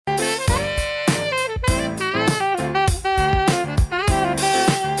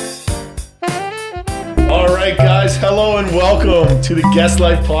hello and welcome to the Guest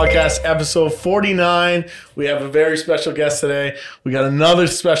Life Podcast, episode 49. We have a very special guest today. We got another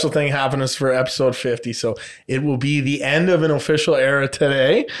special thing happening for episode 50, so it will be the end of an official era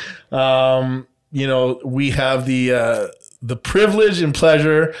today. We have the privilege and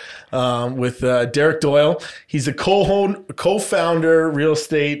pleasure with Derek Doyle. He's a co-founder, real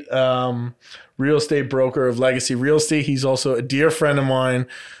estate broker of Legacy Real Estate. He's also a dear friend of mine.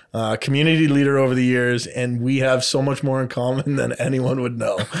 Community leader over the years, and we have so much more in common than anyone would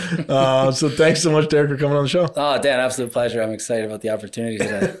know. So thanks so much, Derek, for coming on the show. Oh, Dan, absolute pleasure. I'm excited about the opportunity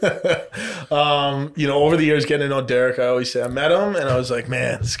today. Over the years, getting to know Derek, I always say I met him, and I was like,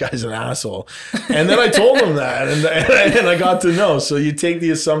 man, this guy's an asshole. And then I told him that, and I got to know. So you take the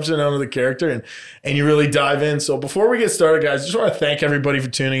assumption out of the character, and you really dive in. So before we get started, guys, I just want to thank everybody for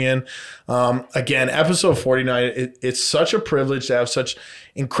tuning in. Again, episode 49, it's such a privilege to have such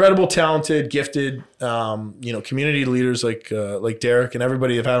incredible, talented, gifted, community leaders like Derek and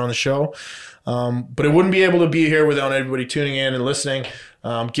everybody I've had on the show. But it wouldn't be able to be here without everybody tuning in and listening,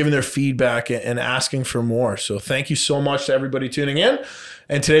 giving their feedback and asking for more. So thank you so much to everybody tuning in.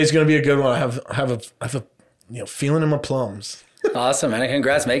 And today's going to be a good one. I have a feeling in my plums. Awesome, man.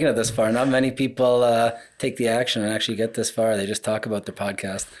 Congrats making it this far. Not many people take the action and actually get this far. They just talk about their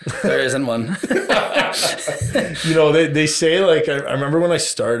podcast. There isn't one. They say, like, I remember when I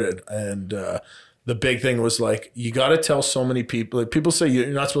started, and the big thing was, like, you got to tell so many people. Like, people say you're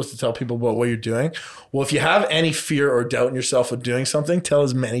not supposed to tell people about what you're doing. Well, if you have any fear or doubt in yourself of doing something, tell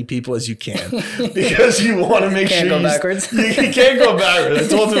as many people as you can, because you want to make sure you can't go backwards. You can't go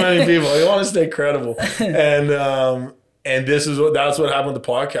backwards. I told too many people. You want to stay credible. And that's what happened with the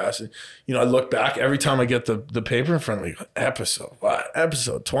podcast. And, I look back every time I get the paper in front of me,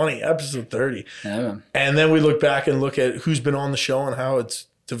 episode 20, episode 30. Yeah. And then we look back and look at who's been on the show and how it's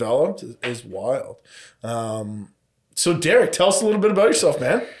developed is wild. So Derek, tell us a little bit about yourself,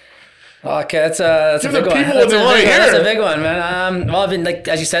 man. Okay, that's a big one. That's a big one, man. Well, I've been, like,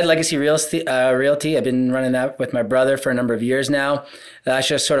 as you said, Legacy Realty. I've been running that with my brother for a number of years now. That's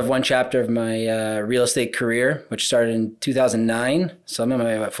just sort of one chapter of my real estate career, which started in 2009. So I'm in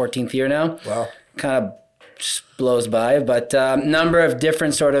my 14th year now. Wow. Kind of just blows by, but number of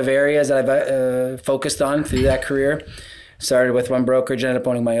different sort of areas that I've focused on through that career. Started with one brokerage, ended up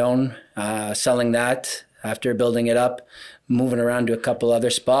owning my own, selling that after building it up, moving around to a couple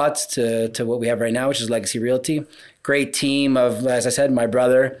other spots to what we have right now, which is Legacy Realty. Great team of, as I said, my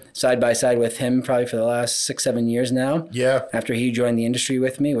brother, side by side with him probably for the last 6-7 years now. Yeah. After he joined the industry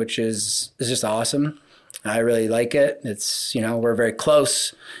with me, which is just awesome. I really like it. It's, we're very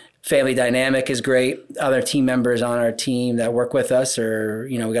close. Family dynamic is great. Other team members on our team that work with us, or,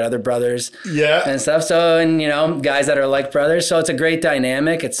 we got other brothers and stuff. So, and, guys that are like brothers. So it's a great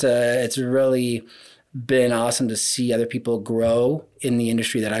dynamic. It's really been awesome to see other people grow in the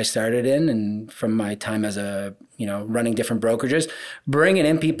industry that I started in, and from my time as running different brokerages, bringing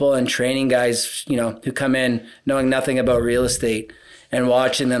in people and training guys, who come in knowing nothing about real estate, and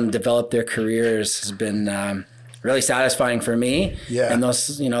watching them develop their careers has been really satisfying for me. Yeah. And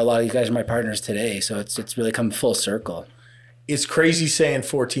those, a lot of these guys are my partners today. So it's really come full circle. It's crazy saying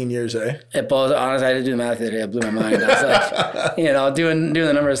 14 years, eh? It blows. Honestly, I did do the math the other day. It blew my mind. I was like, doing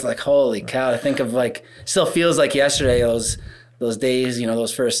the numbers, like, holy cow. I think of, like, still feels like yesterday, those days,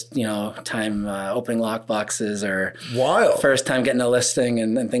 those first, time opening lock boxes, or wild first time getting a listing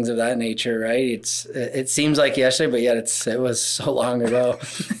and things of that nature, right? It seems like yesterday, but yet it was so long ago.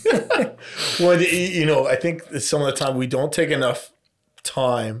 Well, I think some of the time we don't take enough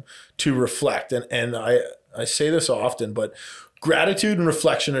time to reflect, and I say this often, but gratitude and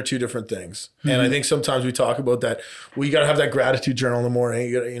reflection are two different things. Mm-hmm. And I think sometimes we talk about that. Well, you got to have that gratitude journal in the morning.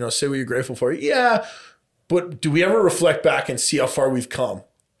 You got to, say what you're grateful for. Yeah. But do we ever reflect back and see how far we've come?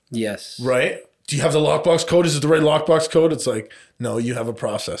 Yes. Right? Do you have the lockbox code? Is it the right lockbox code? It's like, no, you have a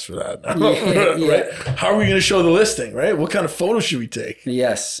process for that. Right? How are we going to show the listing, right? What kind of photo should we take?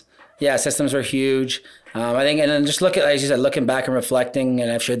 Yes. Yeah, systems are huge. I think, and then just as you said, looking back and reflecting,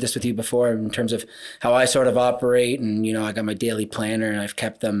 and I've shared this with you before in terms of how I sort of operate, and, I got my daily planner, and I've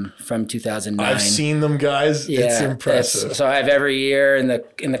kept them from 2009. I've seen them, guys. Yeah, it's impressive. So I have every year in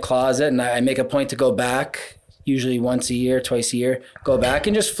the closet, and I make a point to go back, usually once a year, twice a year, go back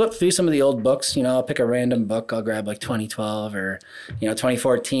and just flip through some of the old books. I'll pick a random book. I'll grab like 2012 or,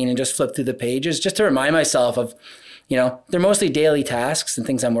 2014 and just flip through the pages just to remind myself of, they're mostly daily tasks and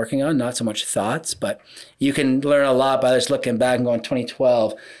things I'm working on, not so much thoughts, but you can learn a lot by just looking back and going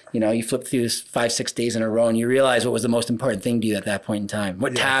 2012, you flip through 5-6 days in a row and you realize what was the most important thing to you at that point in time.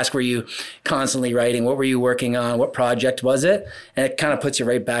 What task were you constantly writing? What were you working on? What project was it? And it kind of puts you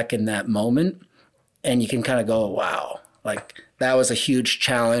right back in that moment. and you can kind of go, wow, like that was a huge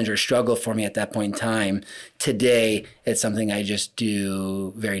challenge or struggle for me at that point in time. Today, it's something I just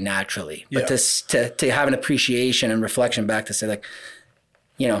do very naturally. But to have an appreciation and reflection back to say like,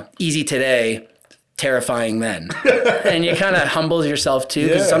 you know, easy today, terrifying then. And you kind of humbles yourself too.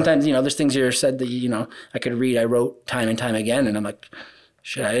 Because sometimes, you know, there's things you said that, you know, I wrote time and time again. And I'm like,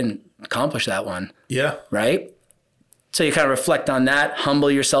 shit, I didn't accomplish that one. Yeah. Right? So you kind of reflect on that,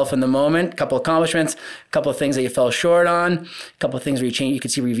 humble yourself in the moment, a couple of accomplishments, a couple of things that you fell short on, a couple of things where you can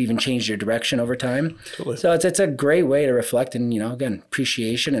see where you've even changed your direction over time. Totally. So it's a great way to reflect and, you know, again,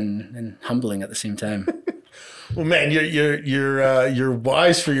 appreciation and humbling at the same time. Well, man, you're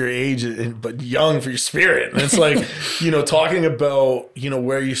wise for your age, but young for your spirit. And it's like, you know, talking about, you know,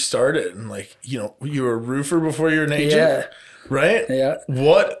 where you started and like, you know, you were a roofer before you were an agent. Yeah. Right? Yeah.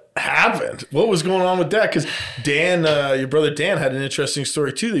 What happened? What was going on with that? Because Dan, your brother Dan, had an interesting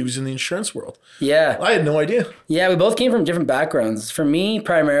story too. That he was in the insurance world. Yeah. I had no idea. Yeah, we both came from different backgrounds. For me,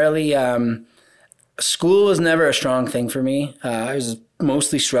 primarily, school was never a strong thing for me. I was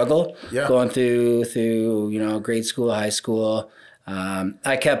mostly struggle going through, you know, grade school, high school.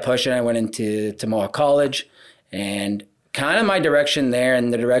 I kept pushing. I went into Mohawk College, and kind of my direction there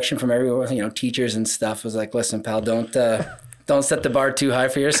and the direction from everyone, you know, teachers and stuff was like, listen, pal, don't set the bar too high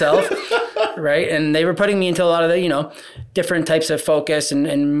for yourself. Right. And they were putting me into a lot of the, you know, different types of focus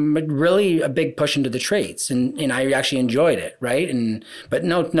and really a big push into the trades. And I actually enjoyed it. Right. But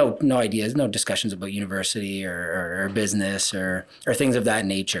no ideas, no discussions about university or business or things of that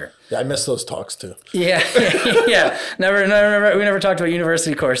nature. Yeah, I miss those talks too. Yeah. Yeah. Never, we never talked about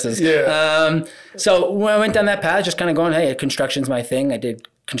university courses. Yeah. So when I went down that path, just kind of going, hey, construction's my thing. I did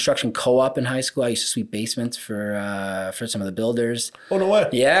construction co-op in high school. I used to sweep basements for some of the builders. Oh, no way.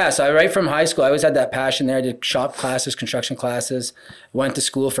 Yeah. So right from high school, I always had that passion there. I did shop classes, construction classes, went to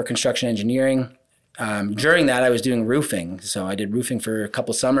school for construction engineering. During that, I was doing roofing. So I did roofing for a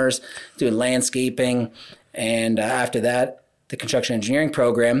couple summers, doing landscaping. And after that, the construction engineering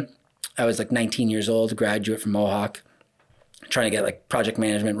program, I was like 19 years old, graduate from Mohawk, trying to get like project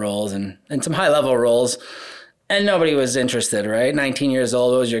management roles and some high level roles. And nobody was interested, right? 19 years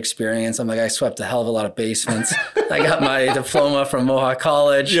old, what was your experience? I'm like, I swept a hell of a lot of basements. I got my diploma from Mohawk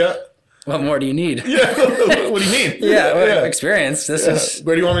College. Yeah. What more do you need? Yeah. What do you need? Yeah. Experience. This is.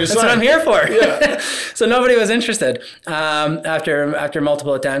 Where do you want me to sign? That's what I'm here for. Yeah. So nobody was interested after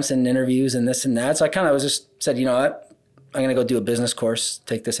multiple attempts and interviews and this and that. So I kind of was just said, you know what? I'm going to go do a business course,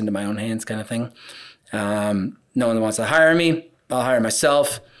 take this into my own hands kind of thing. No one wants to hire me. I'll hire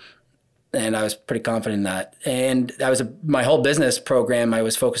myself. And I was pretty confident in that. And that was my whole business program. I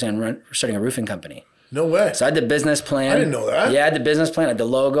was focusing on starting a roofing company. No way. So I had the business plan. I didn't know that. Yeah, I had the business plan. I had the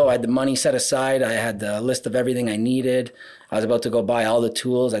logo. I had the money set aside. I had the list of everything I needed. I was about to go buy all the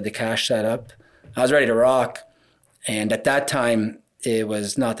tools. I had the cash set up. I was ready to rock. And at that time, it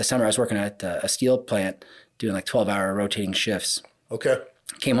was not the summer. I was working at a steel plant doing like 12-hour rotating shifts. Okay.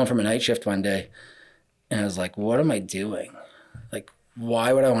 Came home from a night shift one day, and I was like, what am I doing? Like,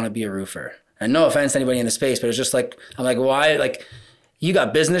 why would I want to be a roofer? And no offense to anybody in the space, but it's just like, I'm like, why? Like, you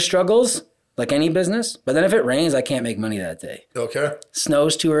got business struggles, like any business, but then if it rains, I can't make money that day. Okay.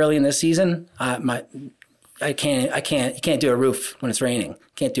 Snows too early in this season. You can't do a roof when it's raining.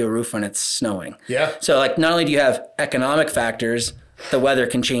 Can't do a roof when it's snowing. Yeah. So like, not only do you have economic factors, the weather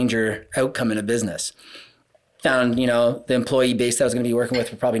can change your outcome in a business. Found, you know, the employee base that I was going to be working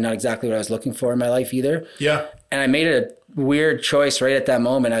with were probably not exactly what I was looking for in my life either. Yeah. And I made a weird choice right at that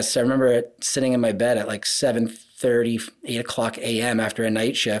moment. I remember sitting in my bed at like 7:30, 8 o'clock a.m. after a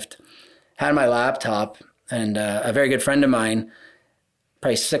night shift, had my laptop, and a very good friend of mine,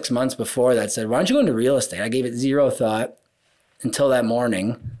 probably 6 months before that, said, why don't you go into real estate? I gave it zero thought until that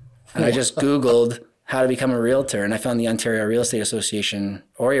morning. And I just Googled how to become a realtor, and I found the Ontario Real Estate Association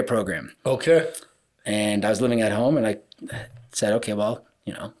OREA program. Okay. And I was living at home, and I said, okay, well,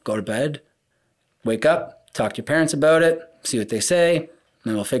 you know, go to bed, wake up, talk to your parents about it, see what they say, and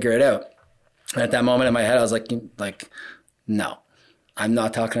then we'll figure it out. And at that moment in my head, I was like, no, I'm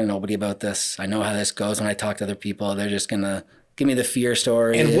not talking to nobody about this. I know how this goes when I talk to other people. They're just going to give me the fear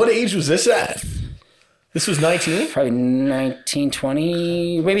story. And what age was this at? This was 19? Probably 19,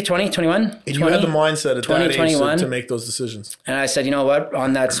 20, maybe 20, 21. And 20, you had the mindset at 20, that age 21. to make those decisions. And I said, you know what?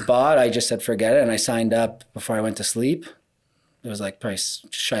 On that spot, I just said, forget it. And I signed up before I went to sleep. It was like probably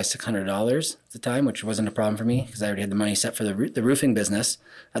just shy of $600 at the time, which wasn't a problem for me because I already had the money set for the roofing business.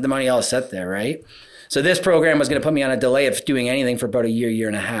 I had the money all set there, right? So this program was going to put me on a delay of doing anything for about a year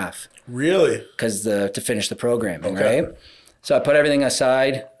and a half. Really? Because to finish the programming, right? So I put everything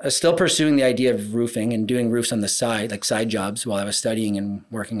aside. I was still pursuing the idea of roofing and doing roofs on the side, like side jobs while I was studying and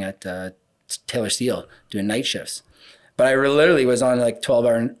working at Taylor Steel doing night shifts. But I literally was on like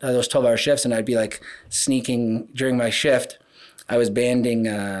those 12-hour shifts, and I'd be like sneaking during my shift. I was banding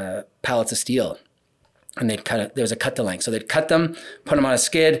pallets of steel, and there was a cut to length. So they'd cut them, put them on a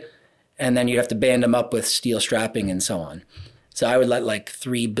skid, and then you'd have to band them up with steel strapping and so on. So I would let like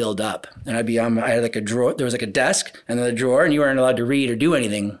 3 build up, and I had like a drawer. There was like a desk and then a drawer, and you weren't allowed to read or do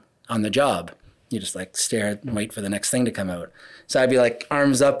anything on the job. You just like stare and wait for the next thing to come out. So I'd be like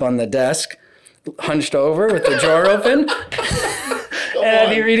arms up on the desk, hunched over with the drawer open. And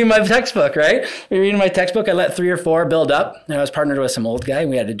I'd be reading my textbook, right? I let 3 or 4 build up, and I was partnered with some old guy, and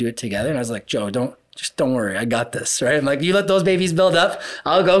we had to do it together. And I was like, Joe, don't worry, I got this, right? I'm like, you let those babies build up,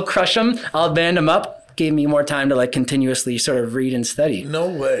 I'll go crush them, I'll band them up. Gave me more time to like continuously sort of read and study. No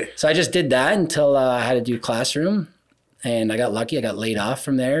way. So I just did that until I had to do classroom, and I got lucky. I got laid off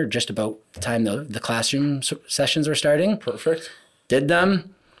from there just about the time the classroom sessions were starting. Perfect. Did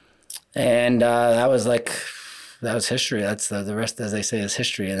them, and that was history. That's the rest, as they say, is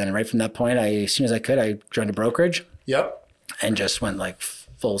history. And then right from that point, as soon as I could, I joined a brokerage. Yep. And just went like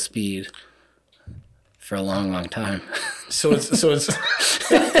full speed for a long, long time. So I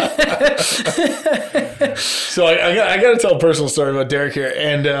got to tell a personal story about Derek here,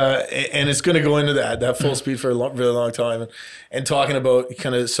 and it's going to go into that full speed for a really long time, and talking about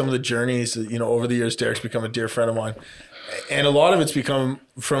kind of some of the journeys that, over the years. Derek's become a dear friend of mine, and a lot of it's become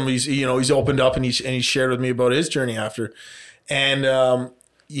from he's opened up and he's shared with me about his journey after, and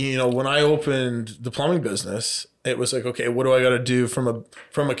when I opened the plumbing business, it was like, okay, what do I got to do from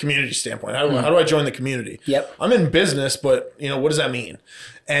a community standpoint? How do I join the community? Yep. I'm in business, but what does that mean?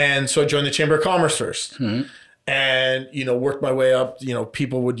 And so I joined the Chamber of Commerce first, and worked my way up.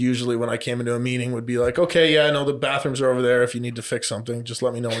 People would usually, when I came into a meeting, would be like, okay, yeah, I know the bathrooms are over there. If you need to fix something, just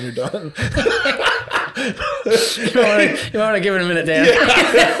let me know when you're done. You want to give it a minute, Dan?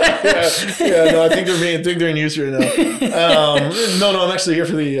 Yeah. No, I think they're in use right now. No, I'm actually here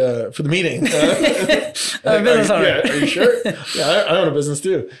for the meeting. Are you sure? Yeah, I own a business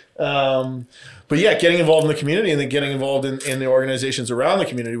too. But yeah, getting involved in the community, and then getting involved in the organizations around the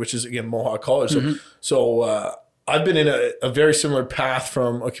community, which is again Mohawk College. So I've been in a very similar path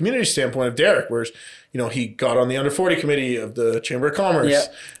from a community standpoint of Derek, whereas he got on the under 40 committee of the Chamber of Commerce,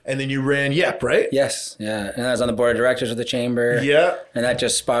 and then you ran YEP, right? Yes, yeah, and I was on the board of directors of the chamber. Yeah, and that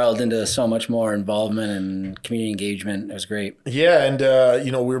just spiraled into so much more involvement and community engagement. It was great. Yeah, and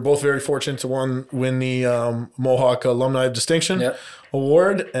we were both very fortunate to win the Mohawk Alumni of Distinction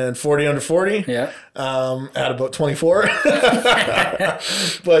Award, and 40 under 40. Yeah, at about 24.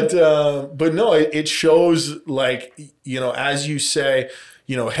 But no, it shows, like, as you say,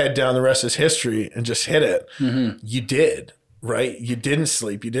 head down, the rest is history, and just hit it. You did, right? You didn't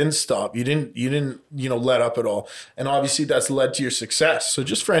sleep. You didn't stop. You didn't let up at all. And obviously that's led to your success. So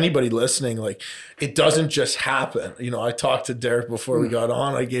just for anybody listening, like, it doesn't just happen. I talked to Derek before we got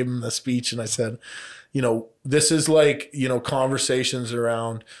on. I gave him the speech, and I said, this is like, conversations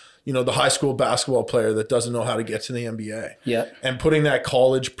around, the high school basketball player that doesn't know how to get to the NBA. Yeah. And putting that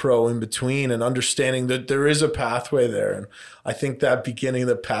college pro in between, and understanding that there is a pathway there. And I think that beginning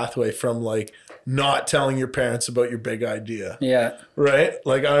the pathway from, like, not telling your parents about your big idea. Yeah. Right?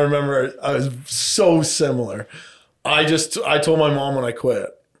 Like, I remember I was so similar. I told my mom when I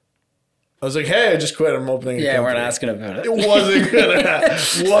quit. I was like, hey, I just quit. I'm opening a company. We're not asking about it. Wasn't gonna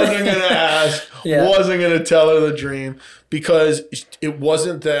ask. Wasn't gonna tell her the dream, because it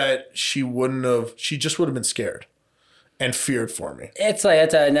wasn't that she just would have been scared and feared for me. It's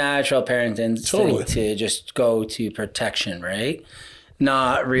a natural parent instinct to just go to protection, right?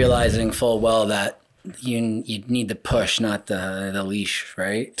 Not realizing full well that you need the push, not the leash,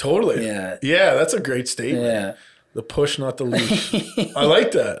 right? Totally. Yeah. Yeah, that's a great statement. Yeah. The push, not the leash. I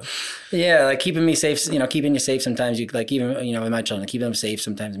like that. Yeah, like keeping me safe, keeping you safe sometimes, you like, even, with my children, keeping them safe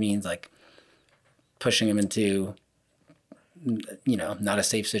sometimes means like pushing them into, not a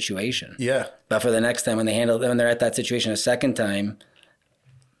safe situation. Yeah. But for the next time when they're at that situation a second time,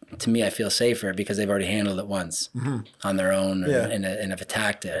 to me, I feel safer because they've already handled it once on their own and have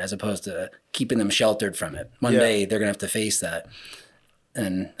attacked it, as opposed to keeping them sheltered from it. One day they're going to have to face that.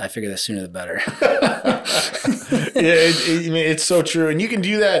 And I figure the sooner the better. It's so true, and you can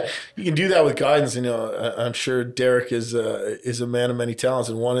do that. You can do that with guidance. I'm sure Derek is a man of many talents,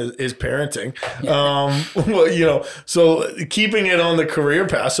 and one is parenting. Yeah. So keeping it on the career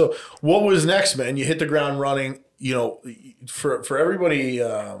path. So what was next, man? You hit the ground running. For everybody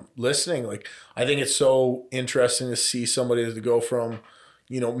listening, like, I think it's so interesting to see somebody to go from,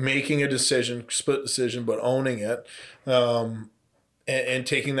 making a decision, split decision, but owning it. And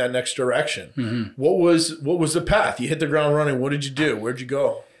taking that next direction. What was the path? You hit the ground running. What did you do? Where'd you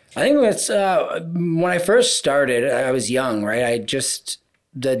go? I think it's when I first started, I was young, right?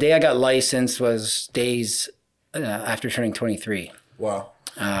 The day I got licensed was days after turning 23. Wow.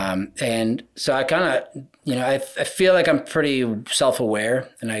 And so I kind of, I feel like I'm pretty self-aware,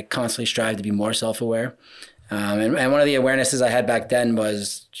 and I constantly strive to be more self-aware. And one of the awarenesses I had back then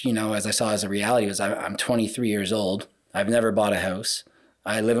was, as I saw as a reality, was I'm 23 years old. I've never bought a house.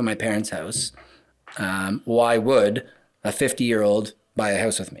 I live in my parents' house. Why would a 50-year-old buy a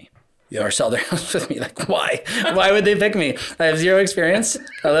house with me? Or sell their house with me? Like, why? Why would they pick me? I have zero experience.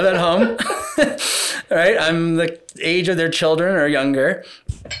 I live at home. Right? I'm the age of their children or younger.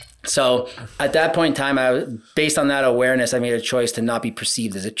 So at that point in time, based on that awareness, I made a choice to not be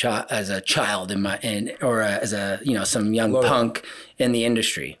perceived as a child or as some young punk in the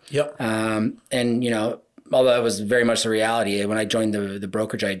industry. Yep. And although it was very much the reality, when I joined the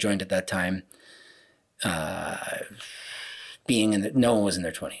brokerage I joined at that time, no one was in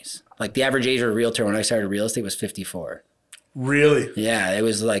their 20s. Like the average age of a realtor when I started real estate was 54. Really? Yeah, it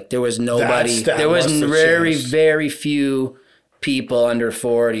was like there was nobody. There was very, very few people under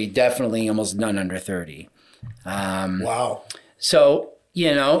 40. Definitely almost none under 30. Wow. So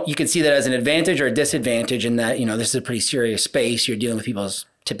you can see that as an advantage or a disadvantage in that this is a pretty serious space. You're dealing with people's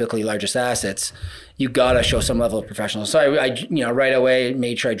typically largest assets. You gotta show some level of professional. So I right away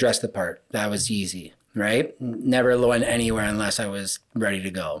made sure I dressed the part. That was easy. Right? Never went anywhere unless I was ready to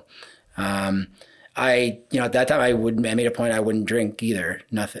go. At that time I made a point I wouldn't drink either.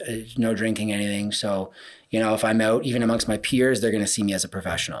 Nothing, no drinking, anything. So, if I'm out, even amongst my peers, they're going to see me as a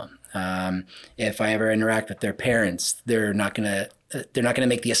professional. If I ever interact with their parents, they're not going to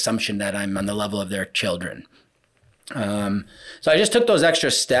make the assumption that I'm on the level of their children. So I just took those extra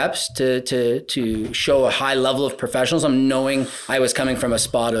steps to show a high level of professionalism, knowing I was coming from a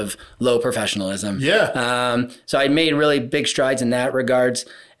spot of low professionalism. Yeah. So I made really big strides in that regards,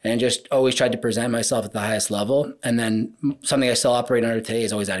 and just always tried to present myself at the highest level. And then something I still operate under today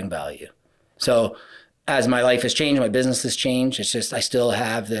is always adding value. So as my life has changed, my business has changed. It's just I still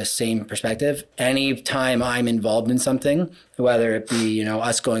have the same perspective. Anytime I'm involved in something, whether it be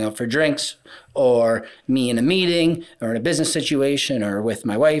us going out for drinks, or me in a meeting, or in a business situation, or with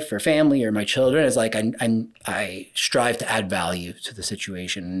my wife or family or my children, it's like I strive to add value to the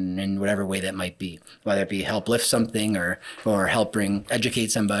situation in whatever way that might be, whether it be help lift something or help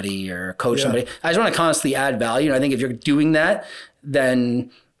educate somebody or coach somebody. I just want to constantly add value. And I think if you're doing that,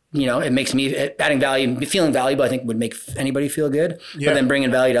 then it makes me adding value, feeling valuable, I think would make anybody feel good. Yeah. But then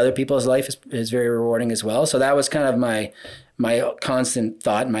bringing value to other people's life is very rewarding as well. So that was kind of my constant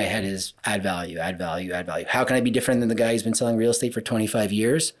thought in my head is add value, add value, add value. How can I be different than the guy who's been selling real estate for 25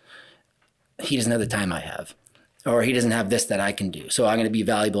 years? He doesn't have the time I have, or he doesn't have this that I can do. So I'm going to be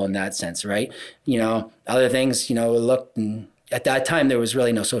valuable in that sense, right? Other things, look, and at that time there was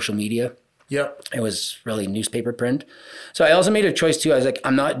really no social media. Yep. It was really newspaper print. So I also made a choice too. I was like,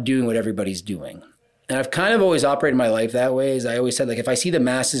 I'm not doing what everybody's doing. And I've kind of always operated my life that way. Is I always said, like, if I see the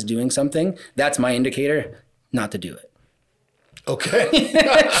masses doing something, that's my indicator not to do it. Okay.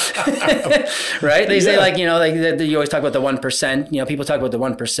 Right? They say you always talk about the 1%, people talk about the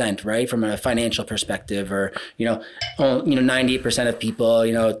 1%, right? From a financial perspective, or, 98% of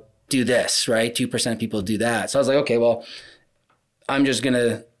people, do this, right? 2% of people do that. So I was like, okay, well, I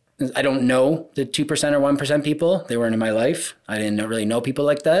don't know the 2% or 1% people. They weren't in my life. I didn't really know people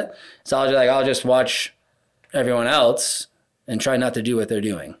like that. So I'll just watch everyone else and try not to do what they're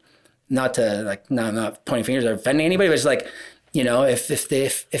doing. Not to not pointing fingers or offending anybody, but it's like,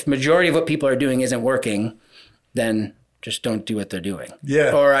 if majority of what people are doing isn't working, then just don't do what they're doing.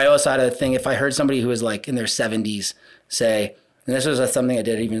 Yeah. Or I also had a thing, if I heard somebody who was like in their 70s say, and this was something I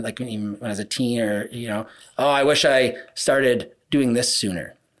did even when I was a teen, or, I wish I started doing this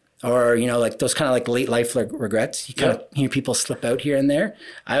sooner. Or, those kind of like late life regrets. You kind of hear people slip out here and there.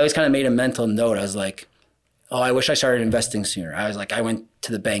 I always kind of made a mental note. I was like, I wish I started investing sooner. I was like, I went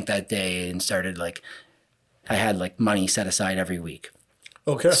to the bank that day and started I had money set aside every week.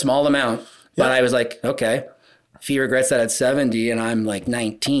 Okay. Small amount. But I was like, okay, if he regrets that at 70 and I'm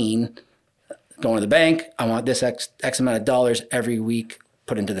 19, going to the bank, I want this X amount of dollars every week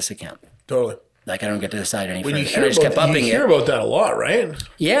put into this account. Totally. I don't get to decide any further. You hear about that a lot, right?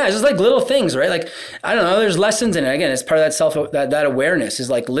 Yeah, it's just little things, right? I don't know, there's lessons in it. Again, it's part of that awareness is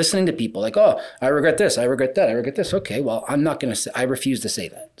listening to people. I regret this, I regret that, I regret this. Okay, well, I refuse to say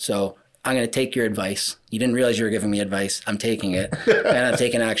that. So I'm going to take your advice. You didn't realize you were giving me advice. I'm taking it, and I'm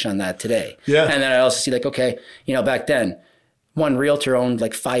taking action on that today. Yeah. And then I also see okay, back then, one realtor owned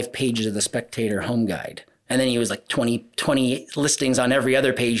 5 pages of the Spectator Home Guide. And then he was 20 listings on every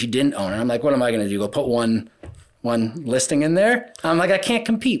other page he didn't own. And I'm like, what am I going to do? Go put one one listing in there. I'm like, I can't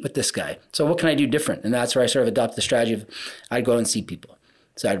compete with this guy. So what can I do different? And that's where I sort of adopted the strategy of I'd go and see people.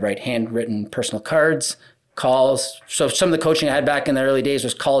 So I'd write handwritten personal cards, calls. So some of the coaching I had back in the early days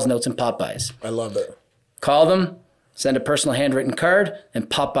was calls, notes, and pop-bys. I love it. Call them, send a personal handwritten card, and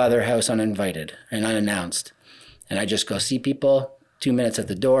pop by their house uninvited and unannounced. And I just go see people, 2 minutes at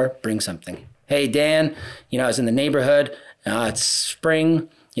the door, bring something. Hey, Dan, I was in the neighborhood. It's spring,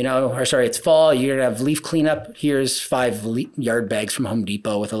 it's fall. You're going to have leaf cleanup. Here's 5 yard bags from Home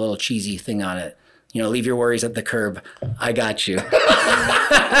Depot with a little cheesy thing on it. Leave your worries at the curb. I got you.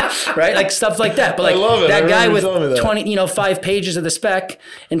 Right? Like stuff like that. But like I love it. That guy with 20, 5 pages of the spec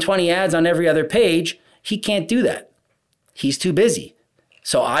and 20 ads on every other page, he can't do that. He's too busy.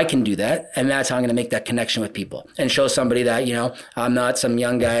 So I can do that. And that's how I'm going to make that connection with people and show somebody that, I'm not some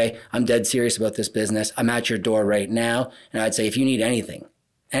young guy. I'm dead serious about this business. I'm at your door right now. And I'd say, if you need anything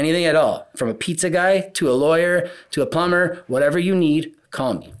at all, from a pizza guy to a lawyer to a plumber, whatever you need,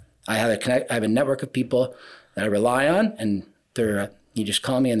 call me. I have a network of people that I rely on, and you just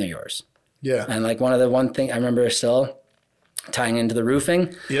call me and they're yours. Yeah. And like one thing I remember still tying into the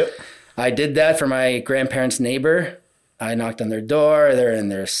roofing. Yep. I did that for my grandparents' neighbor. I knocked on their door. They're in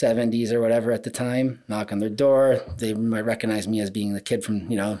their 70s or whatever at the time. Knock on their door. They might recognize me as being the kid from,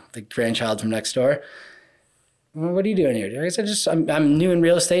 the grandchild from next door. Well, what are you doing here? I said, I'm new in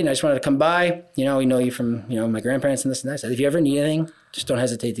real estate and I just wanted to come by. We know you from, my grandparents and this and that. I said, if you ever need anything, just don't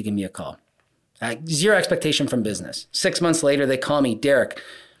hesitate to give me a call. Zero expectation from business. 6 months later, they call me, Derek,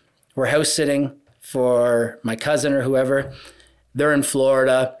 we're house sitting for my cousin or whoever. They're in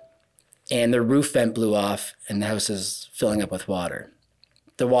Florida and their roof vent blew off and the house is filling up with water.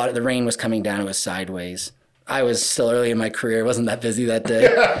 The rain was coming down. It was sideways. I was still early in my career. I wasn't that busy that day.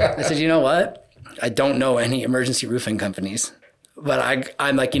 I said, you know what? I don't know any emergency roofing companies, but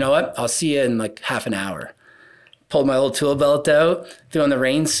I'm like, you know what? I'll see you in like half an hour. Pulled my old tool belt out, threw on the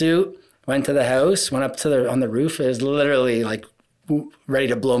rain suit, went to the house, went up on the roof. It was literally like ready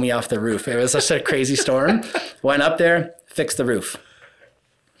to blow me off the roof. It was such a crazy storm. Went up there, fixed the roof.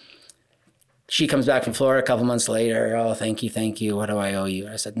 She comes back from Florida a couple months later. Oh, thank you. What do I owe you?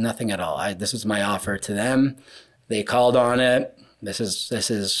 I said, nothing at all. This was my offer to them. They called on it. This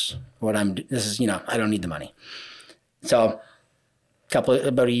is what I don't need the money. So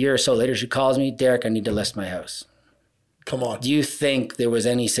about a year or so later, she calls me, Derek, I need to list my house. Come on. Do you think there was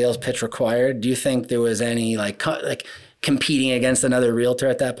any sales pitch required? Do you think there was any like competing against another realtor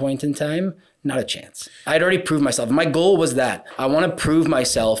at that point in time? Not a chance. I'd already proved myself. My goal was that I want to prove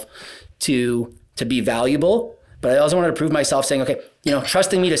myself to be valuable, but I also wanted to prove myself saying, okay,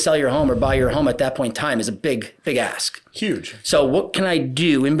 trusting me to sell your home or buy your home at that point in time is a big, big ask. Huge. So what can I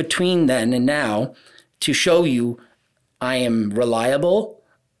do in between then and now to show you I am reliable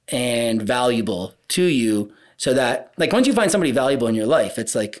and valuable to you so that, like, once you find somebody valuable in your life,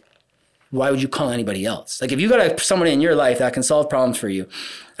 it's like, why would you call anybody else? Like, if you got someone in your life that can solve problems for you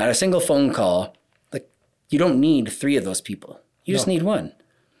at a single phone call, like, you don't need 3 of those people. You just need 1.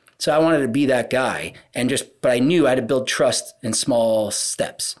 So I wanted to be that guy but I knew I had to build trust in small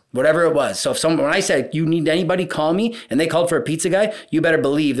steps, whatever it was. So when I said, you need anybody, call me, and they called for a pizza guy, you better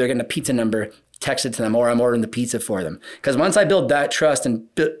believe they're getting a pizza number texted to them or I'm ordering the pizza for them. Because once I build that trust and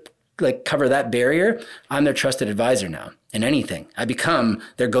cover that barrier, I'm their trusted advisor now in anything. I become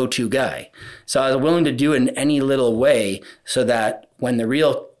their go-to guy. So I was willing to do it in any little way so that when the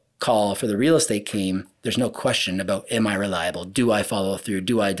real call for the real estate came, there's no question about, am I reliable? Do I follow through?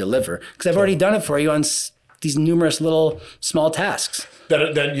 Do I deliver? Because I've already done it for you on these numerous little small tasks.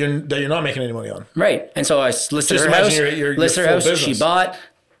 That you're not making any money on. Right. And so I listed her house. Listed her house. Business. She bought.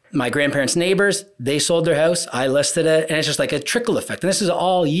 My grandparents' neighbors, they sold their house. I listed it. And it's just like a trickle effect. And this is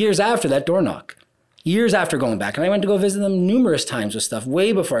all years after that door knock. Years after going back. And I went to go visit them numerous times with stuff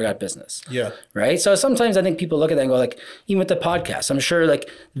way before I got business. Yeah. Right? So sometimes I think people look at that and go like, even with the podcast, I'm sure like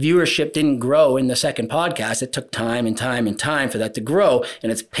viewership didn't grow in the second podcast. It took time and time and time for that to grow.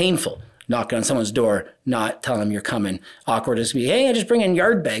 And it's painful. Knocking on someone's door, not telling them you're coming. Awkward as be, hey, I just bring in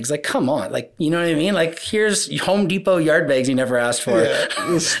yard bags. Like, come on. Like, you know what I mean? Like, here's Home Depot yard bags you never asked for. Yeah,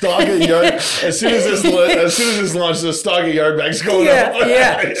 the stock of yard. As soon as this launched, the stock of yard bags going up.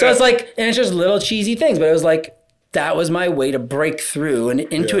 Yeah. So it's like, and it's just little cheesy things, but it was like, that was my way to break through and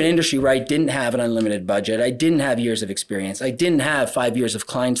into an industry where I didn't have an unlimited budget. I didn't have years of experience. I didn't have 5 years of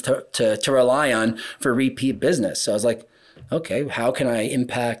clients to rely on for repeat business. So I was like, okay, how can I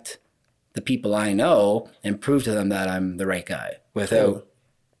impact the people I know and prove to them that I'm the right guy without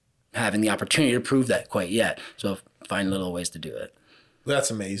having the opportunity to prove that quite yet. So find little ways to do it. That's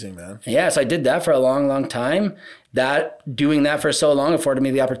amazing, man. Yeah, so I did that for a long, long time. Doing that for so long afforded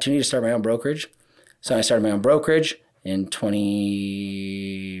me the opportunity to start my own brokerage. So I started my own brokerage in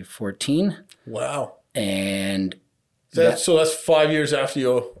 2014. Wow. And so that's 5 years after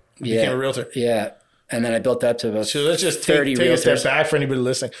you became a realtor. Yeah. And then I built that to about so let's just 30 take a realtors. step back for anybody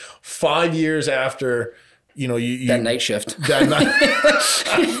listening. 5 years after, you that night shift. That night.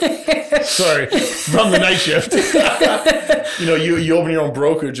 Sorry, from the night shift. You open your own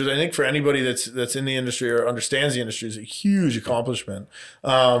brokerage, which I think for anybody that's in the industry or understands the industry is a huge accomplishment.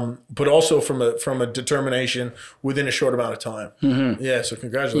 But also from a determination within a short amount of time. Mm-hmm. Yeah. So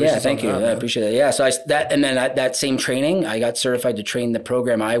congratulations. Yeah, thank you. I appreciate it. Yeah. So that same training, I got certified to train the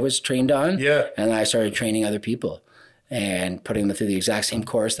program I was trained on. Yeah. And I started training other people and putting them through the exact same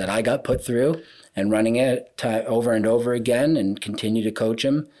course that I got put through and running it over and over again and continue to coach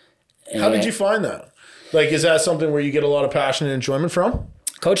them. How did you find that? Like, is that something where you get a lot of passion and enjoyment from?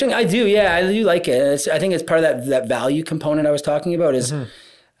 Coaching, I do. Yeah, I do like it. I think it's part of that value component I was talking about is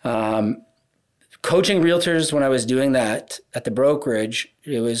coaching realtors. When I was doing that at the brokerage,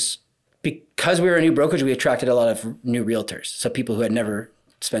 it was because we were a new brokerage, we attracted a lot of new realtors. So people who had never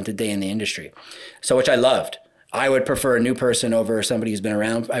spent a day in the industry. So which I loved. I would prefer a new person over somebody who's been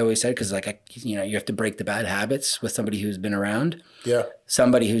around. I always said, because you have to break the bad habits with somebody who's been around. Yeah.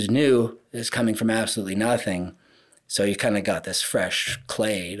 Somebody who's new is coming from absolutely nothing. So you kind of got this fresh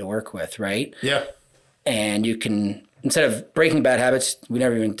clay to work with, right? Yeah. And you can, instead of breaking bad habits, we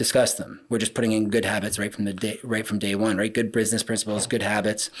never even discuss them. We're just putting in good habits right from day one, right? Good business principles, good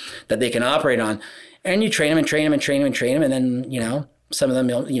habits that they can operate on. And you train them and train them and train them and train them. And then, some of them,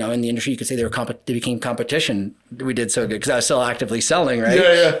 in the industry, you could say they became competition. We did so good because I was still actively selling, right?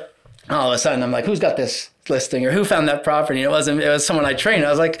 Yeah. All of a sudden, I'm like, who's got this listing or who found that property? And it was someone I trained. I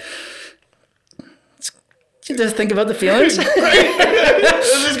was like, just think about the feelings.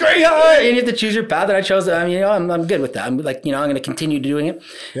 This is great. And you have to choose your path. And I chose, I'm good with that. I'm like, I'm going to continue doing it.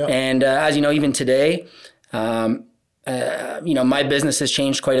 Yeah. And as you know, even today, my business has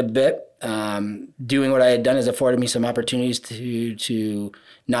changed quite a bit. Doing what I had done has afforded me some opportunities to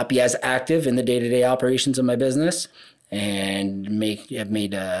not be as active in the day-to-day operations of my business and have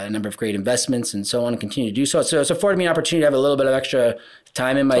made a number of great investments and so on and continue to do so. So it's afforded me an opportunity to have a little bit of extra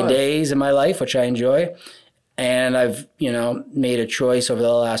time in my days in my life, which I enjoy. And I've, made a choice over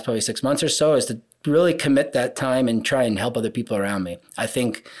the last probably 6 months or so is to really commit that time and try and help other people around me. I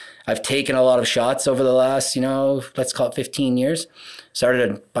think I've taken a lot of shots over the last, let's call it 15 years.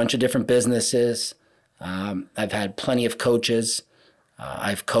 Started a bunch of different businesses. I've had plenty of coaches.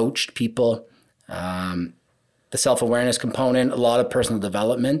 I've coached people. The self-awareness component, a lot of personal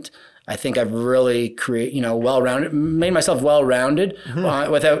development. I think I've really made myself well-rounded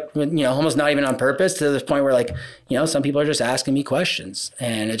without, almost not even on purpose, to this point where some people are just asking me questions.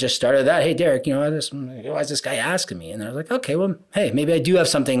 And it just started that, hey, Derek, why is this guy asking me? And I was like, okay, well, hey, maybe I do have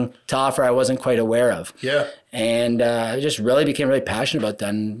something to offer I wasn't quite aware of. Yeah. And I just really became really passionate about that.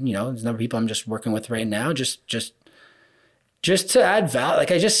 And, there's a number of people I'm just working with right now, just to add value.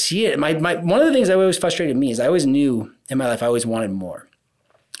 Like I just see it. My one of the things that always frustrated me is I always knew in my life I always wanted more.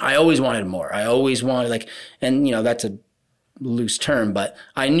 I always wanted more. I always wanted that's a loose term, but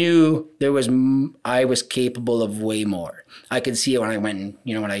I knew I was capable of way more. I could see it when I went and,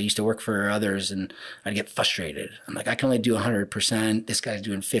 when I used to work for others and I'd get frustrated. I'm like, I can only do 100%. This guy's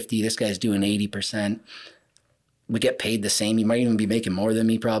doing 50. This guy's doing 80%. We get paid the same. You might even be making more than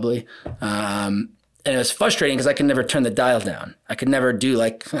me probably. And it was frustrating because I could never turn the dial down. I could never do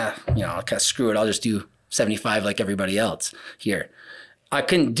I'll kind of screw it. I'll just do 75 like everybody else here. I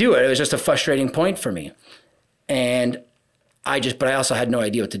couldn't do it. It was just a frustrating point for me. And but I also had no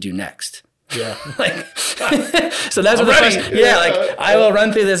idea what to do next. Yeah. So that's what the first, I will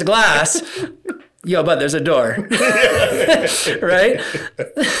run through this glass. Yo, but there's a door. Right?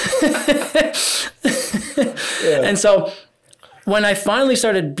 Yeah. And so when I finally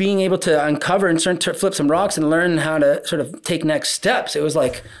started being able to uncover and start to flip some rocks and learn how to sort of take next steps, it was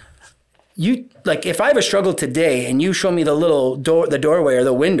like, if I have a struggle today and you show me the little door, the doorway or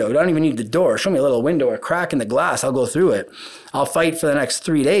the window, I don't even need the door. Show me a little window or a crack in the glass. I'll go through it. I'll fight for the next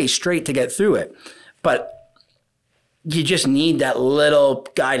 3 days straight to get through it. But you just need that little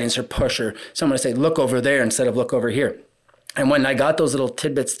guidance or push or someone to say, look over there instead of look over here. And when I got those little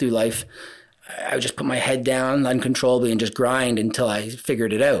tidbits through life, I would just put my head down uncontrollably and just grind until I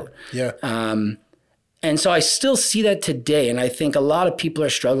figured it out. Yeah. And so I still see that today. And I think a lot of people are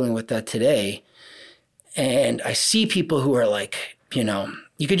struggling with that today. And I see people who are like,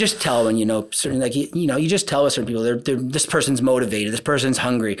 you could just tell when, certain, you just tell with certain people, this person's motivated, this person's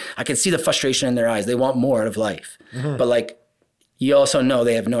hungry. I can see the frustration in their eyes. They want more out of life. Mm-hmm. But you also know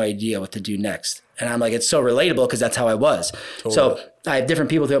they have no idea what to do next. And I'm like, it's so relatable because that's how I was. Totally. So I have different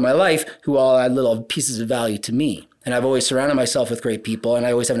people throughout my life who all add little pieces of value to me. And I've always surrounded myself with great people, and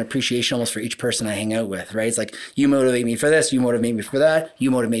I always have an appreciation almost for each person I hang out with, right? It's like, you motivate me for this, you motivate me for that, you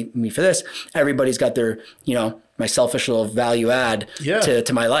motivate me for this. Everybody's got their, my selfish little value add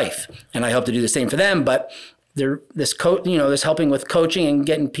to my life. And I hope to do the same for them. But this helping with coaching and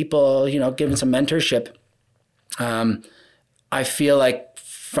getting people, giving some mentorship. I feel like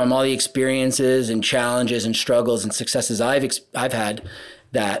from all the experiences and challenges and struggles and successes I've had,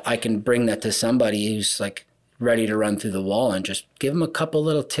 that I can bring that to somebody who's like ready to run through the wall, and just give them a couple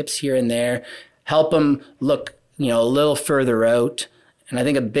little tips here and there, help them look, a little further out. And I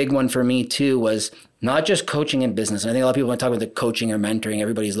think a big one for me too was not just coaching in business. And I think a lot of people, when I talk about the coaching or mentoring,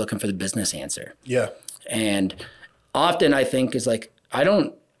 everybody's looking for the business answer. Yeah. And often I think is like, I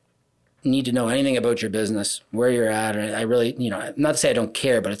don't need to know anything about your business, where you're at. Or I really, not to say I don't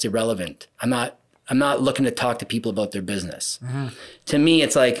care, but it's irrelevant. I'm not looking to talk to people about their business. Mm-hmm. To me,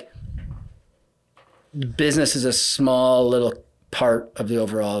 it's like, business is a small little part of the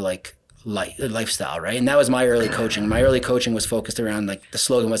overall lifestyle, right? And that was my early coaching. My early coaching was focused around, like, the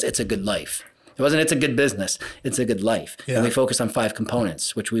slogan was, it's a good life. It wasn't, it's a good business, it's a good life. Yeah. And we focused on 5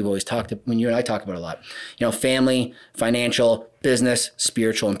 components, which we've always talked when you and I talk about a lot. Family, financial, business,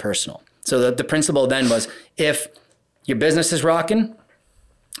 spiritual, and personal. So the principle then was, if your business is rocking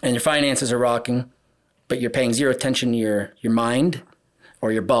and your finances are rocking, but you're paying zero attention to your mind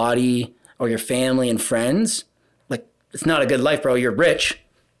or your body or your family and friends, like, it's not a good life, bro. You're rich,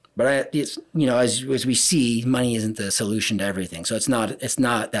 but as we see, money isn't the solution to everything. So it's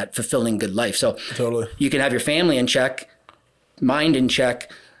not that fulfilling good life. So totally, you can have your family in check, mind in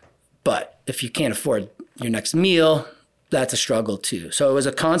check, but if you can't afford your next meal, that's a struggle too. So it was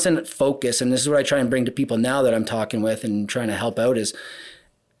a constant focus, and this is what I try and bring to people now that I'm talking with and trying to help out is,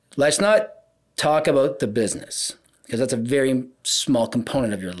 let's not talk about the business, because that's a very small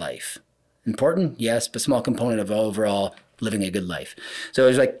component of your life. Important? Yes, but small component of overall living a good life. So it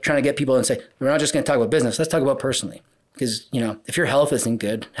was like trying to get people and say, we're not just going to talk about business, let's talk about personally. Because, if your health isn't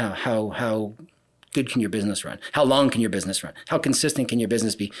good, how good can your business run? How long can your business run? How consistent can your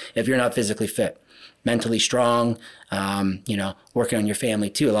business be if you're not physically fit, mentally strong, working on your family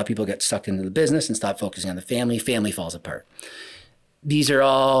too? A lot of people get sucked into the business and stop focusing on the family. Family falls apart. These are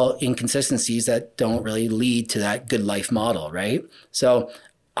all inconsistencies that don't really lead to that good life model, right? So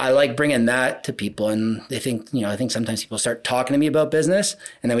I like bringing that to people, and they think, I think sometimes people start talking to me about business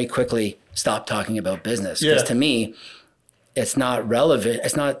and then we quickly stop talking about business. Because to me, it's not relevant.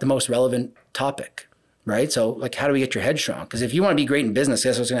 It's not the most relevant topic, right? So, like, how do we get your head strong? Because if you want to be great in business,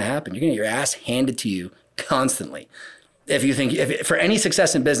 guess what's going to happen? You're going to get your ass handed to you constantly. If for any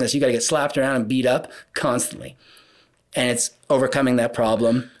success in business, you got to get slapped around and beat up constantly. And it's overcoming that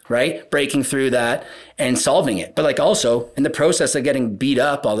problem, right? Breaking through that and solving it. But, like, also in the process of getting beat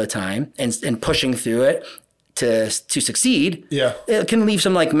up all the time and pushing through it to succeed, it can leave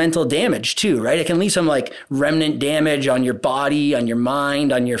some, like, mental damage too, right? It can leave some, like, remnant damage on your body, on your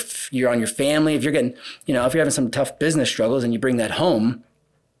mind, on your family. If you're getting, if you're having some tough business struggles and you bring that home,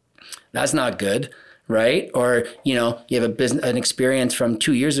 that's not good. Right? Or, you have an experience from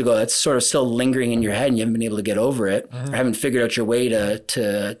 2 years ago that's sort of still lingering in your head and you haven't been able to get over it, or haven't figured out your way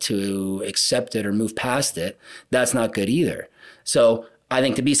to accept it or move past it. That's not good either. So I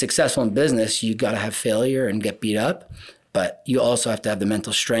think to be successful in business, you got to have failure and get beat up, but you also have to have the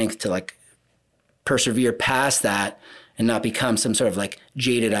mental strength to, like, persevere past that and not become some sort of, like,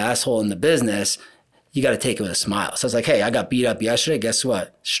 jaded asshole in the business. You got to take it with a smile. So it's like, hey, I got beat up yesterday. Guess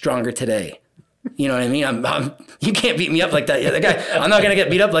what? Stronger today. You know what I mean? You can't beat me up like that. I'm not going to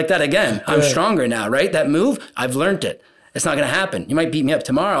get beat up like that again. I'm stronger now, right? That move, I've learned it. It's not going to happen. You might beat me up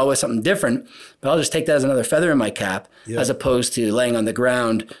tomorrow with something different, but I'll just take that as another feather in my cap, as opposed to laying on the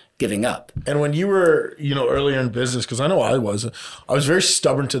ground, giving up. And when you were, earlier in business, because I know I was very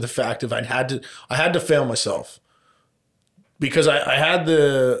stubborn to the fact of I had to fail myself, because I had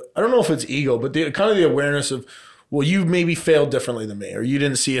I don't know if it's ego, but the awareness of, well, you maybe failed differently than me, or you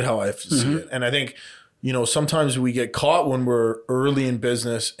didn't see it how I see it. And I think, sometimes we get caught when we're early in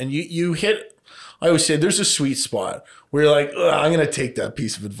business, and you hit, I always say there's a sweet spot where you're like, I'm going to take that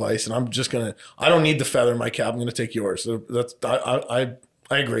piece of advice and I don't need the feather in my cap. I'm going to take yours. So I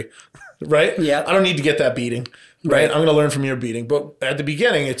agree. Right? Yeah. I don't need to get that beating. Right. I'm going to learn from your beating. But at the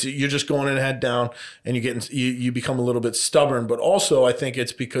beginning, you're just going in head down, and you become a little bit stubborn. But also, I think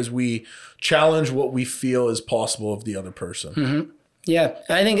it's because we challenge what we feel is possible of the other person. Mm-hmm. Yeah.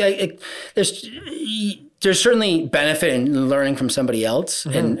 I think there's certainly benefit in learning from somebody else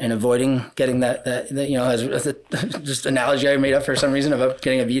and avoiding getting that as a just analogy I made up for some reason about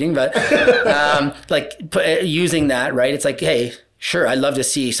getting a beating, but using that, right? It's like, hey, sure, I'd love to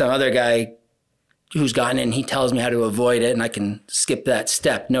see some other guy who's gotten it and he tells me how to avoid it and I can skip that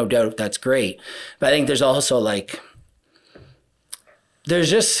step. No doubt, that's great. But I think there's also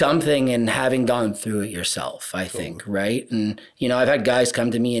there's just something in having gone through it yourself, I think, right? And, I've had guys come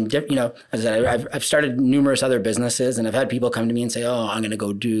to me and, as I said, I've started numerous other businesses and I've had people come to me and say, oh, I'm going to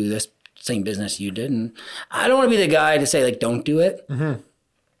go do this same business you did. And I don't want to be the guy to say, don't do it. Mm-hmm.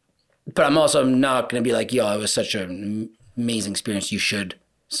 But I'm also not going to be like, yo, it was such an amazing experience. You should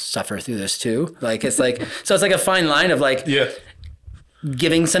suffer through this too. So it's like a fine line of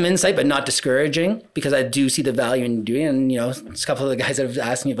giving some insight, but not discouraging, because I do see the value in doing it. And, a couple of the guys that have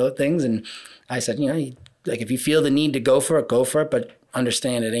asked me about things. And I said, if you feel the need to go for it, but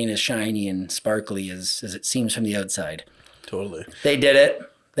understand it ain't as shiny and sparkly as it seems from the outside. Totally. They did it.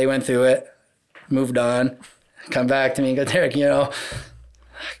 They went through it, moved on, come back to me and go, Derek,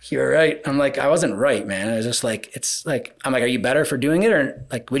 you're right. I'm like, I wasn't right, man. I was just I'm like, are you better for doing it? Or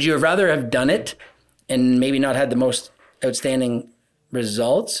would you rather have done it and maybe not had the most outstanding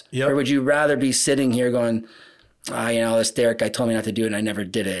results? Yep. Or would you rather be sitting here going, this Derek guy told me not to do it and I never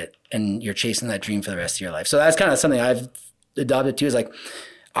did it, and you're chasing that dream for the rest of your life? So that's kind of something I've adopted too, is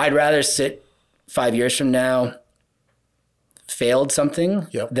I'd rather sit 5 years from now, failed something,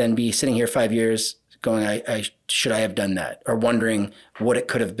 than be sitting here 5 years going, I should I have done that, or wondering what it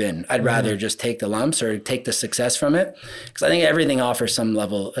could have been. I'd rather just take the lumps or take the success from it, because I think everything offers some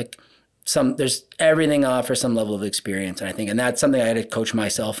level, everything offers some level of experience. And I think, and that's something I had to coach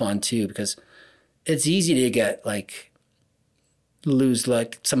myself on too, because it's easy to get lose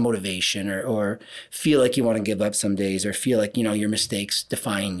some motivation or feel like you want to give up some days, or feel like, your mistakes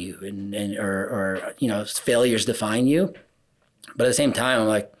define you or failures define you. But at the same time, I'm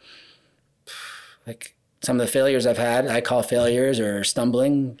like some of the failures I've had, I call failures or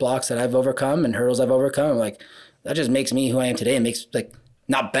stumbling blocks that I've overcome and hurdles I've overcome. I'm like, that just makes me who I am today. It makes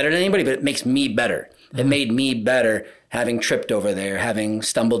not better than anybody, but it makes me better. Mm-hmm. It made me better having tripped over there, having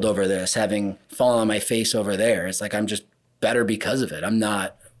stumbled over this, having fallen on my face over there. It's I'm just better because of it. I'm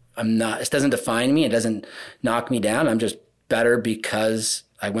not, it doesn't define me. It doesn't knock me down. I'm just better because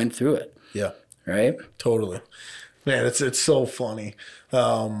I went through it. Yeah. Right? Totally. Man, it's so funny.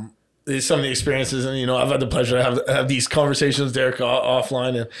 Some of the experiences, and, I've had the pleasure to have these conversations, Derek,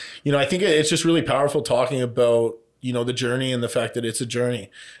 offline. And, I think it's just really powerful talking about, the journey and the fact that it's a journey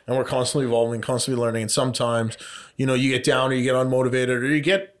and we're constantly evolving, constantly learning. And sometimes, you get down or you get unmotivated or you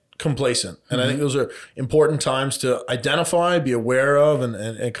get complacent. And I think those are important times to identify, be aware of, and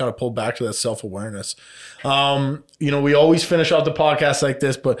kind of pull back to that self-awareness. We always finish off the podcast like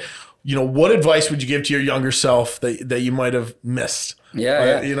this, but, what advice would you give to your younger self that you might have missed?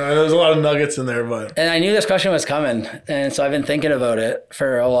 Yeah. There's a lot of nuggets in there, but. And I knew this question was coming. And so I've been thinking about it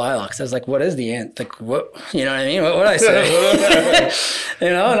for a while, because I was like, what is the answer? What, you know what I mean? What would I say?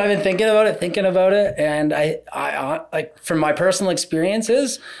 And I've been thinking about it. And I from my personal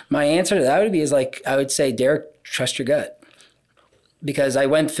experiences, my answer to that would be I would say, Derek, trust your gut. Because I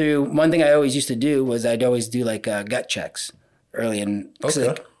went through, one thing I always used to do was I'd always do gut checks early in.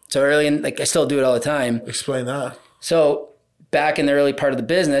 Okay. So early in, I still do it all the time. Explain that. So back in the early part of the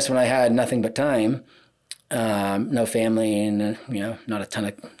business, when I had nothing but time, no family and, not a ton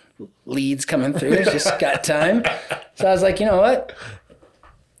of leads coming through, just got time. So I was like, you know what?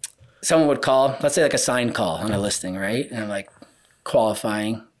 Someone would call, let's say a signed call on a listing, right? And I'm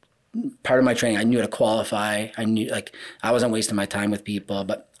qualifying. Part of my training, I knew how to qualify. I knew I wasn't wasting my time with people,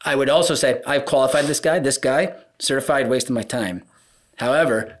 but I would also say, I've qualified this guy, certified waste of my time.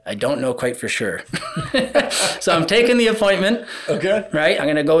 However, I don't know quite for sure. So I'm taking the appointment. Okay. Right? I'm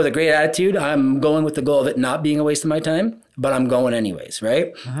going to go with a great attitude. I'm going with the goal of it not being a waste of my time, but I'm going anyways,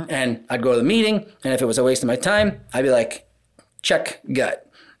 right? Uh-huh. And I'd go to the meeting, and if it was a waste of my time, I'd be like, check gut.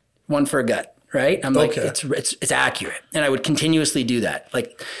 One for a gut, right? I'm like, it's accurate. And I would continuously do that.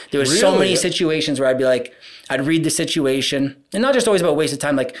 There was so many situations where I'd be like, I'd read the situation, and not just always about waste of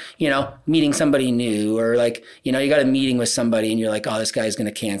time, meeting somebody new, or you got a meeting with somebody and you're like, oh, this guy's going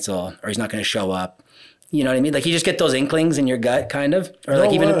to cancel, or he's not going to show up. You know what I mean? You just get those inklings in your gut, kind of, or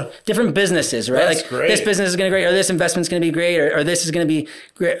even different businesses, right? That's great. This business is going to be great, or this investment's going to be great, or this is going to be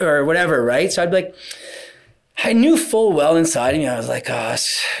great, or whatever, right? So I'd be like, I knew full well inside of me, I was like, oh,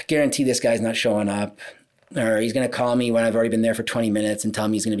 guarantee this guy's not showing up. Or he's going to call me when I've already been there for 20 minutes and tell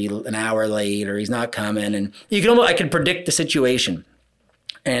me he's going to be an hour late, or he's not coming. And I could predict the situation.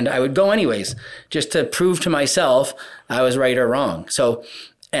 And I would go anyways, just to prove to myself I was right or wrong. So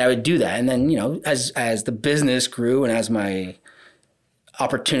And I would do that. And then, you know, as the business grew and as my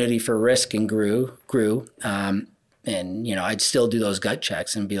opportunity for risk and grew, and, you know, I'd still do those gut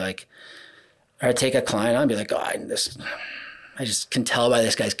checks and be like, or I'd take a client on and be like, I just can tell by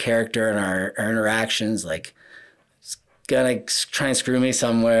this guy's character and our interactions, like, it's gonna try and screw me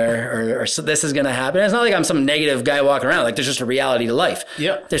somewhere, or so this is gonna happen. It's not like I'm some negative guy walking around. Like, there's just a reality to life.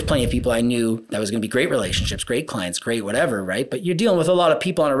 Yeah. There's plenty of people I knew that was gonna be great relationships, great clients, great whatever, right? But you're dealing with a lot of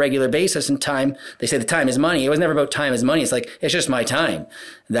people on a regular basis, and time, they say the time is money. It was never about time is money. It's like, it's just my time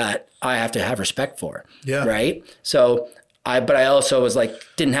that I have to have respect for. Yeah. Right? So but I also was like,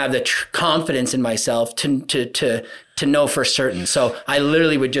 didn't have the confidence in myself to know for certain. So I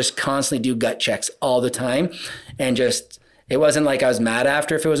literally would just constantly do gut checks all the time. And just, it wasn't like I was mad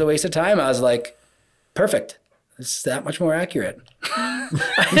after if it was a waste of time. I was like, perfect. It's that much more accurate. Man,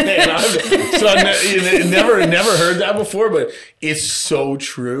 never heard that before, but it's so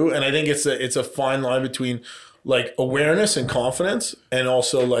true. And I think it's a fine line between like awareness and confidence, and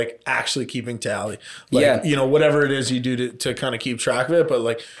also like actually keeping tally. Like, you know, whatever it is you do to kind of keep track of it. But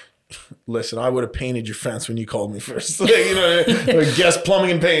like, listen, I would have painted your fence when you called me first. Like, you know, guess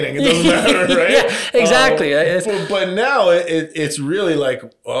plumbing and painting. It doesn't matter, right? Yeah, exactly. But now it's really like,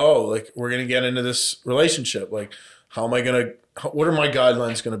 oh, like we're going to get into this relationship. Like, what are my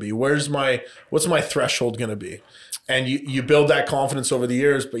guidelines going to be? What's my threshold going to be? And you build that confidence over the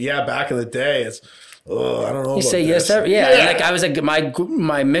years. But yeah, back in the day, it's, oh, I don't know. You say this. Yes to yeah. Like I was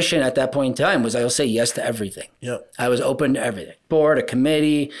my mission at that point in time was I will say yes to everything. Yeah. I was open to everything. Board, a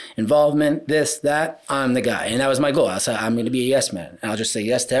committee, involvement, this, that. I'm the guy, and that was my goal. I said I'm going to be a yes man. And I'll just say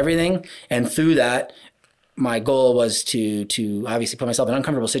yes to everything, and through that, my goal was to obviously put myself in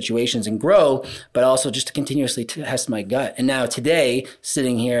uncomfortable situations and grow, but also just to continuously test my gut. And now today,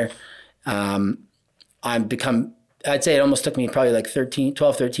 sitting here, I'd say it almost took me probably like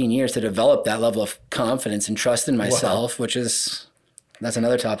 12, 13 years to develop that level of confidence and trust in myself, which is, that's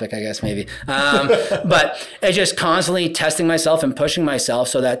another topic, I guess, maybe. But it's just constantly testing myself and pushing myself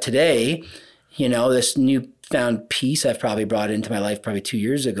so that today, you know, this newfound peace I've probably brought into my life probably 2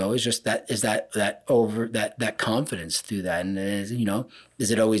 years ago is just that confidence through that. And you know,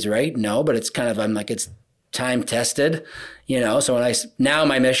 is it always right? No, but it's kind of, I'm like, it's time tested, you know? So now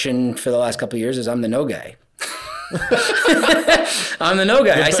my mission for the last couple of years is I'm the no guy. I'm the no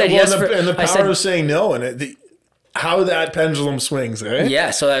guy. I said yes. And the power of saying no, and how that pendulum swings, eh?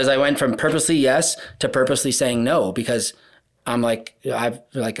 Yeah. So as I went from purposely yes to purposely saying no, because I'm like,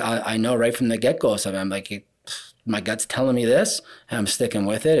 I know right from the get-go. So I'm like, my gut's telling me this, and I'm sticking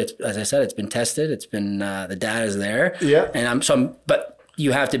with it. It's, as I said, it's been tested. It's been, the data's there. Yeah. And but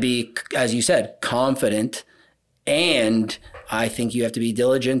you have to be, as you said, confident, and I think you have to be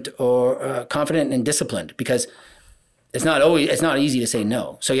diligent or confident and disciplined, because it's not easy to say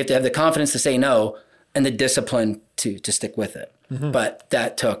no. So you have to have the confidence to say no and the discipline to stick with it. Mm-hmm. But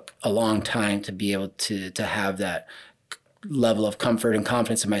that took a long time to be able to have that level of comfort and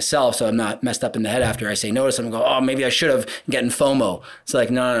confidence in myself, so I'm not messed up in the head after I say no to something and go, oh, maybe I should have, getting FOMO. It's like,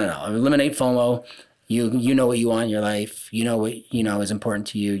 no. Eliminate FOMO. You know what you want in your life. You know what you know is important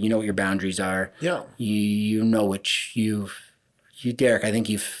to you. You know what your boundaries are. Yeah. You know what you Derek, I think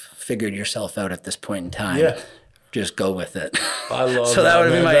you've figured yourself out at this point in time. Yeah. Just go with it. I love so that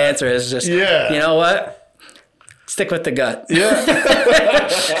would be my answer, is just, you know what? Stick with the gut. Yeah.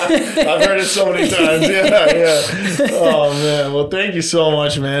 I've heard it so many times. Yeah. Oh man. Well, thank you so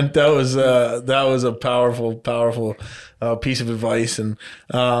much, man. That was a powerful piece of advice. And,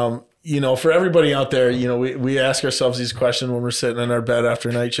 you know, for everybody out there, you know, we ask ourselves these questions when we're sitting in our bed after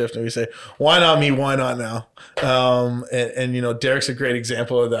a night shift, and we say, why not me? Why not now? And you know, Derek's a great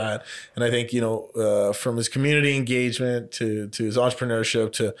example of that. And I think, you know, from his community engagement to his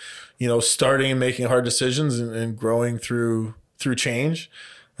entrepreneurship to, you know, starting and making hard decisions and growing through change,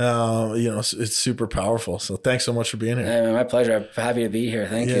 you know, it's super powerful. So thanks so much for being here. Yeah, my pleasure. I'm happy to be here.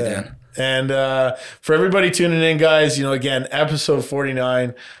 Thank you, Dan. And for everybody tuning in, guys, you know, again, episode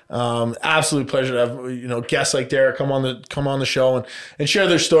 49, absolute pleasure to have, you know, guests like Derek come on the show and share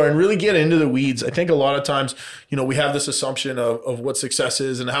their story and really get into the weeds. I think a lot of times, you know, we have this assumption of what success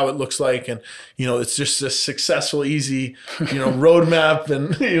is and how it looks like, and you know, it's just a successful, easy, you know, roadmap.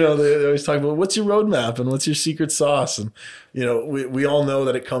 And you know, they always talk about what's your roadmap and what's your secret sauce, and you know, we all know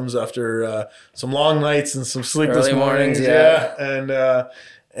that it comes after some long nights and some sleepless early mornings.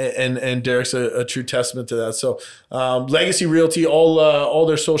 And Derek's a true testament to that. So Legacy Realty, all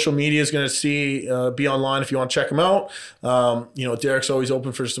their social media is going to be online if you want to check them out. You know, Derek's always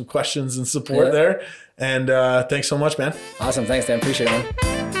open for some questions and support there. And thanks so much, man. Awesome. Thanks, Dan. Appreciate it,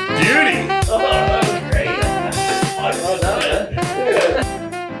 man. Beauty.